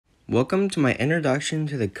Welcome to my introduction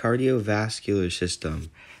to the cardiovascular system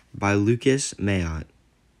by Lucas Mayotte.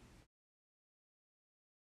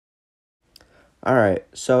 Alright,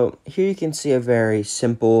 so here you can see a very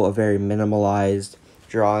simple, a very minimalized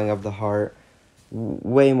drawing of the heart,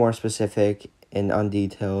 way more specific and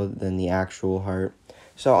undetailed than the actual heart.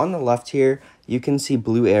 So on the left here, you can see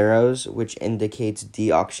blue arrows, which indicates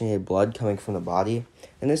deoxygenated blood coming from the body.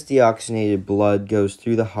 And this deoxygenated blood goes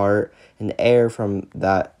through the heart, and air from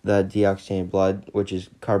that deoxygenated blood, which is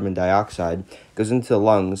carbon dioxide, goes into the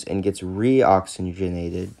lungs and gets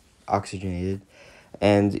oxygenated,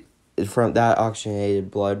 and from that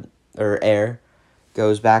oxygenated blood or air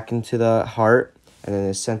goes back into the heart and then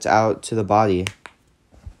is sent out to the body.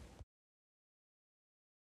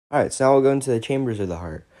 Alright, so now we'll go into the chambers of the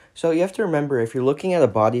heart. So you have to remember, if you're looking at a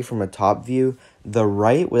body from a top view, the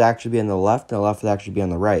right would actually be on the left, and the left would actually be on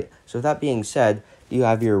the right. So with that being said, you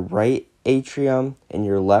have your right atrium and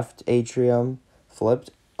your left atrium flipped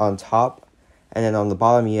on top, and then on the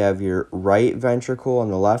bottom you have your right ventricle on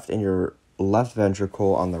the left and your left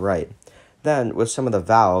ventricle on the right. Then, with some of the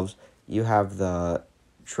valves, you have the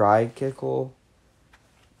tricuspid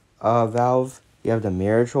valve, you have the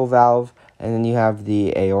mitral valve, and then you have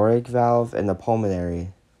the aortic valve and the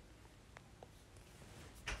pulmonary.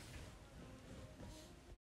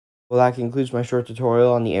 Well, that concludes my short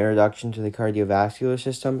tutorial on the introduction to the cardiovascular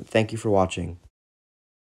system. Thank you for watching.